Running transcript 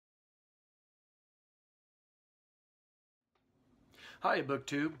Hi,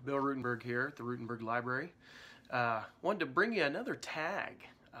 BookTube. Bill Ruttenberg here at the Ruttenberg Library. Wanted to bring you another tag.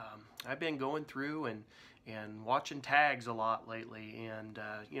 I've been going through and watching tags a lot lately, and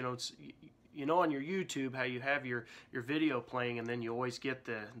it's on your YouTube how you have your video playing, and then you always get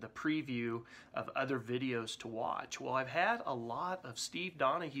the preview of other videos to watch. Well, I've had a lot of Steve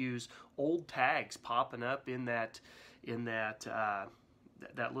Donahue's old tags popping up in that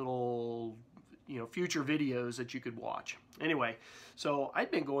little future videos that you could watch. Anyway, so I've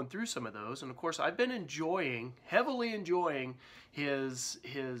been going through some of those, and of course I've been heavily enjoying his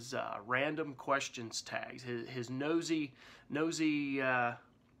random questions tags, his nosy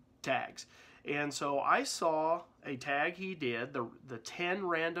tags. And so I saw a tag he did, the 10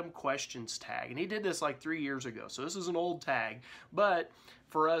 random questions tag, and he did this like 3 years ago. So this is an old tag, but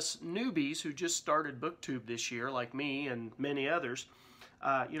for us newbies who just started BookTube this year, like me and many others,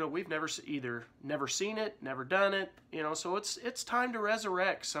 we've never seen it, never done it, so it's time to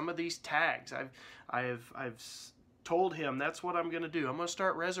resurrect some of these tags. I've told him that's what I'm going to do. I'm going to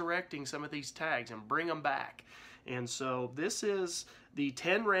start resurrecting some of these tags and bring them back. And so this is the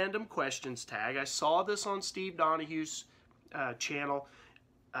 10 random questions tag. I saw this on Steve Donahue's channel.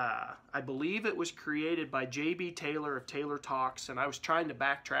 I believe it was created by J.B. Taylor of Taylor Talks, and I was trying to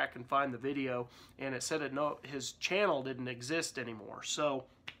backtrack and find the video, and it said his channel didn't exist anymore. So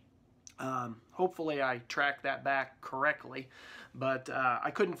hopefully I tracked that back correctly, but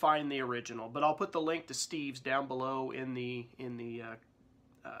I couldn't find the original. But I'll put the link to Steve's down below in the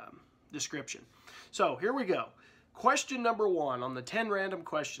description. So here we go. Question number 1 on the 10 random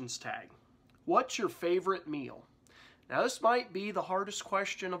questions tag. What's your favorite meal? Now, this might be the hardest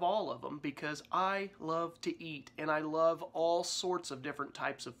question of all of them because I love to eat, and I love all sorts of different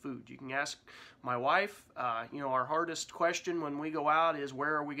types of food. You can ask my wife. Our hardest question when we go out is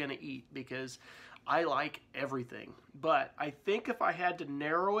where are we going to eat, because I like everything. But I think if I had to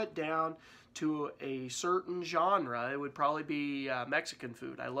narrow it down to a certain genre, it would probably be Mexican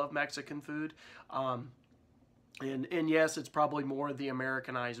food. I love Mexican food. And yes, it's probably more the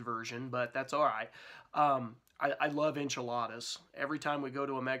Americanized version, but that's all right. I love enchiladas. Every time we go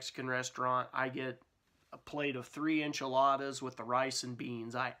to a Mexican restaurant, I get a plate of 3 enchiladas with the rice and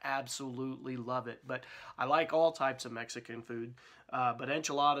beans. I absolutely love it. But I like all types of Mexican food, but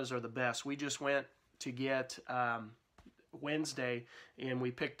enchiladas are the best. We just went to get Wednesday, and we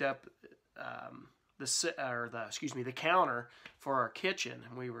picked up the counter for our kitchen,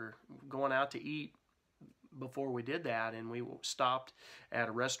 and we were going out to eat before we did that, and we stopped at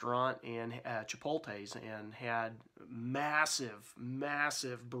a restaurant in Chipotle's and had massive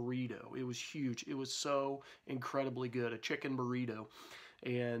burrito. It was huge. It was so incredibly good, a chicken burrito.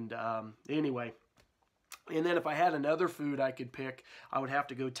 And anyway, and then if I had another food I could pick, I would have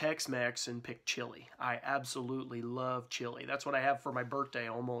to go Tex-Mex and pick chili. I absolutely love chili. That's what I have for my birthday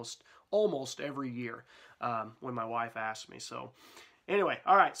almost every year when my wife asks me. So anyway,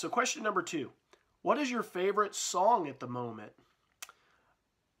 all right, so question number 2. What is your favorite song at the moment?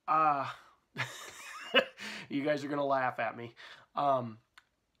 You guys are going to laugh at me.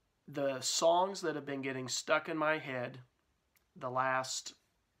 The songs that have been getting stuck in my head the last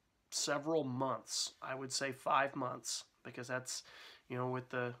several months, I would say 5 months, because that's, with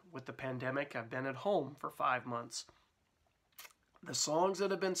the pandemic, I've been at home for 5 months. The songs that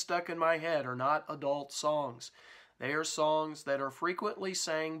have been stuck in my head are not adult songs. They are songs that are frequently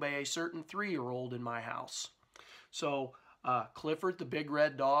sang by a certain 3-year-old in my house. So, Clifford the Big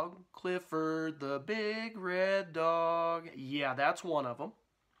Red Dog. Clifford the Big Red Dog. Yeah, that's one of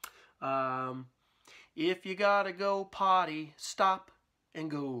them. If you gotta go potty, stop and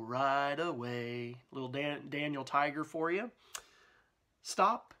go right away. Little Daniel Tiger for you.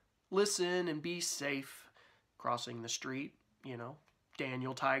 Stop, listen, and be safe. Crossing the street,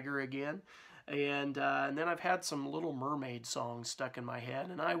 Daniel Tiger again. And then I've had some Little Mermaid songs stuck in my head,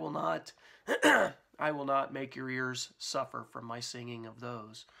 and I will not make your ears suffer from my singing of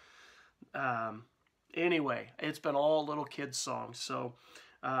those. Anyway, it's been all little kids songs, so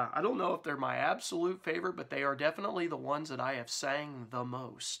I don't know if they're my absolute favorite, but they are definitely the ones that I have sang the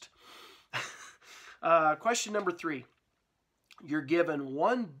most. Question number 3. You're given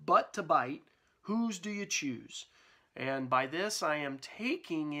one butt to bite. Whose do you choose? And by this, I am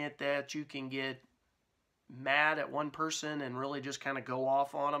taking it that you can get mad at one person and really just kind of go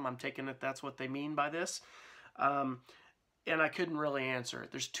off on them. I'm taking it that's what they mean by this. And I couldn't really answer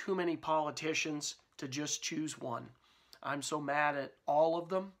it. There's too many politicians to just choose one. I'm so mad at all of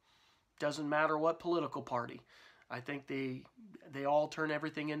them. Doesn't matter what political party. I think they all turn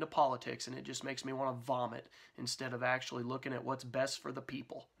everything into politics, and it just makes me want to vomit instead of actually looking at what's best for the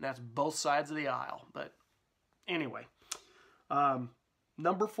people. And that's both sides of the aisle. But anyway,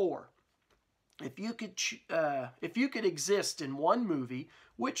 Number 4. If you could exist in one movie,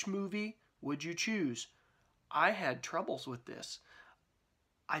 which movie would you choose? I had troubles with this.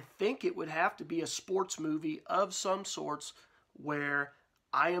 I think it would have to be a sports movie of some sorts where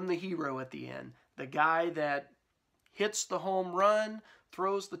I am the hero at the end. The guy that hits the home run,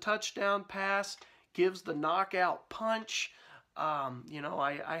 throws the touchdown pass, gives the knockout punch.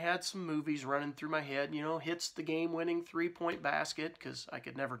 I had some movies running through my head, hits the game-winning three-point basket, because I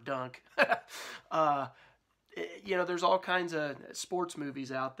could never dunk. There's all kinds of sports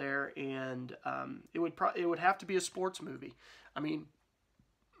movies out there, and it would have to be a sports movie. I mean,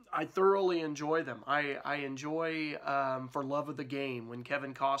 I thoroughly enjoy them. I enjoy For Love of the Game, when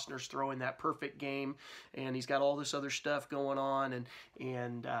Kevin Costner's throwing that perfect game, and he's got all this other stuff going on,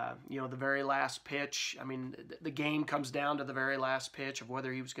 and the very last pitch. I mean, the game comes down to the very last pitch of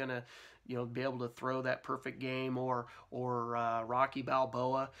whether he was going to be able to throw that perfect game, or Rocky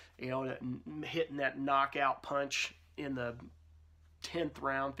Balboa, hitting that knockout punch in the 10th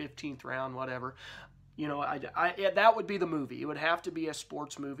round, 15th round, whatever. That would be the movie. It would have to be a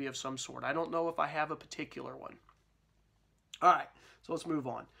sports movie of some sort. I don't know if I have a particular one. All right, so let's move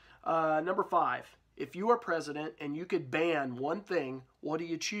on. Number 5, if you are president and you could ban one thing, what do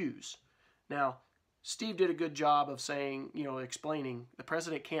you choose? Now, Steve did a good job of saying, explaining the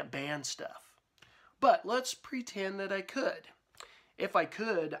president can't ban stuff. But let's pretend that I could. If I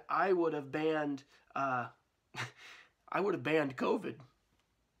could, I would have banned COVID.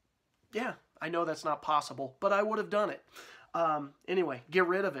 Yeah, I know that's not possible, but I would have done it. Anyway, get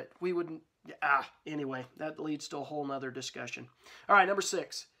rid of it. We wouldn't. Anyway, that leads to a whole nother discussion. All right, number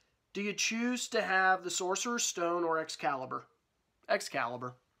 6. Do you choose to have the Sorcerer's Stone or Excalibur?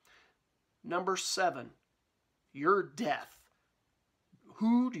 Excalibur. Number 7. Your death.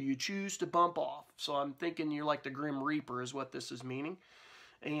 Who do you choose to bump off? So I'm thinking you're like the Grim Reaper is what this is meaning.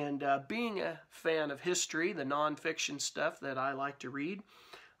 And being a fan of history, the nonfiction stuff that I like to read,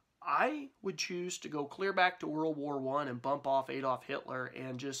 I would choose to go clear back to World War I and bump off Adolf Hitler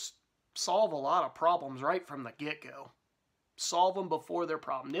and just solve a lot of problems right from the get-go. Solve them before they're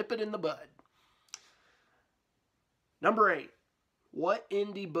problem. Nip it in the bud. Number 8. What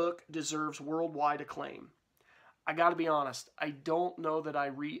indie book deserves worldwide acclaim? I got to be honest. I don't know that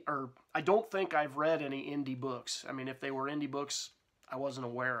I don't think I've read any indie books. I mean, if they were indie books, I wasn't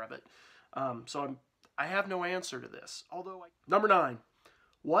aware of it. So I have no answer to this. Number 9.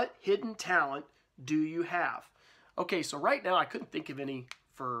 What hidden talent do you have? Okay, so right now I couldn't think of any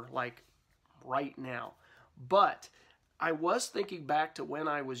for right now. But I was thinking back to when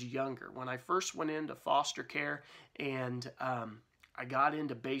I was younger, when I first went into foster care, and I got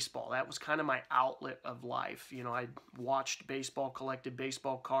into baseball. That was kind of my outlet of life. I watched baseball, collected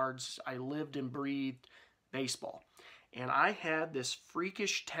baseball cards. I lived and breathed baseball. And I had this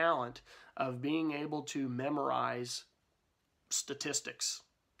freakish talent of being able to memorize statistics.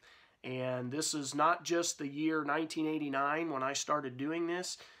 And this is not just the year 1989 when I started doing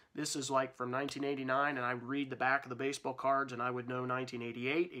this. This is like from 1989, and I would read the back of the baseball cards, and I would know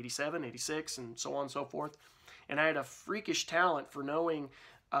 1988, 87, 86, and so on and so forth. And I had a freakish talent for knowing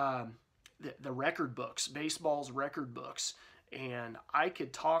the record books, baseball's record books. And I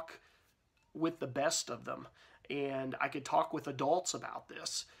could talk with the best of them, and I could talk with adults about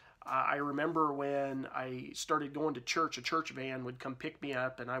this. I remember when I started going to church, a church van would come pick me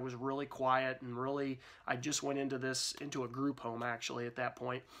up, and I was really quiet and I just went into a group home actually at that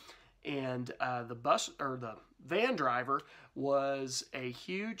point. And the van driver was a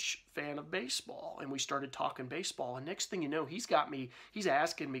huge fan of baseball, and we started talking baseball. And next thing you know, he's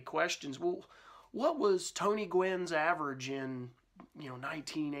asking me questions. Well, what was Tony Gwynn's average in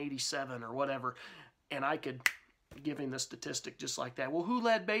 1987 or whatever? And I could give him the statistic just like that. Well, who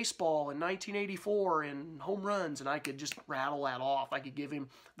led baseball in 1984 in home runs? And I could just rattle that off. I could give him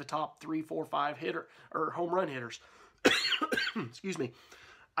the top 3, 4, 5 home run hitters. Excuse me.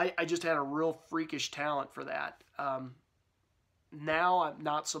 I just had a real freakish talent for that. Now, I'm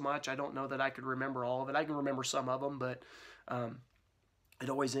not so much. I don't know that I could remember all of it. I can remember some of them, but it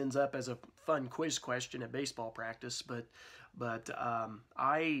always ends up as a fun quiz question at baseball practice. But when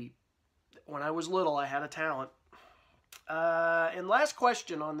I was little, I had a talent. And last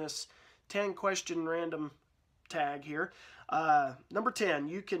question on this 10-question random tag here. Number 10,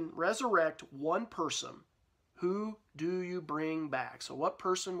 you can resurrect one person. Who do you bring back? So what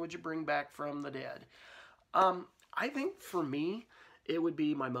person would you bring back from the dead? I think for me, it would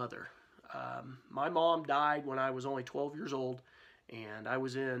be my mother. My mom died when I was only 12 years old, and I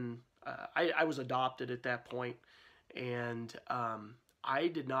was I was adopted at that point. And I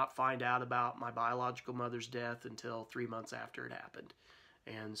did not find out about my biological mother's death until 3 months after it happened.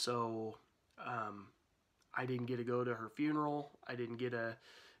 And so I didn't get to go to her funeral. I didn't get a,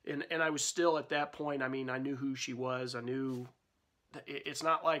 and I was still at that point, I mean, I knew who she was. I knew, it's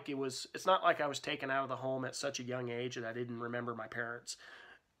not like I was taken out of the home at such a young age that I didn't remember my parents.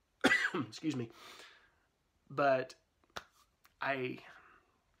 Excuse me. But I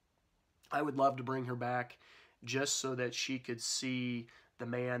would love to bring her back just so that she could see the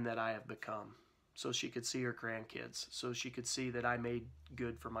man that I have become. So she could see her grandkids. So she could see that I made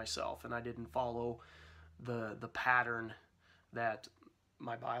good for myself and I didn't follow the pattern that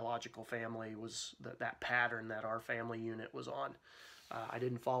my biological family was, that pattern that our family unit was on. I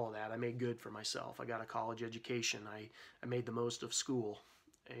didn't follow that. I made good for myself. I got a college education. I made the most of school.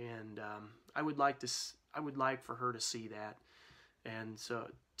 And I would like for her to see that. And so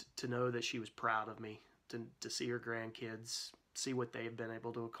to know that she was proud of me, to see her grandkids, see what they've been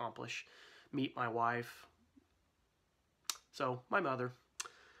able to accomplish, meet my wife. So, my mother.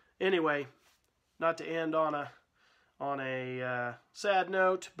 Anyway, not to end on a sad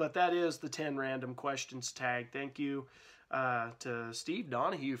note, but that is the 10 random questions tag. Thank you to Steve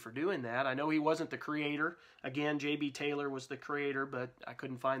Donahue for doing that. I know he wasn't the creator. Again, J.B. Taylor was the creator, but I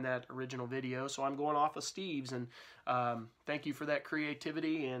couldn't find that original video, so I'm going off of Steve's. And thank you for that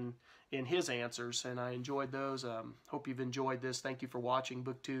creativity and in his answers, and I enjoyed those. Hope you've enjoyed this. Thank you for watching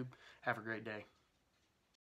BookTube. Have a great day.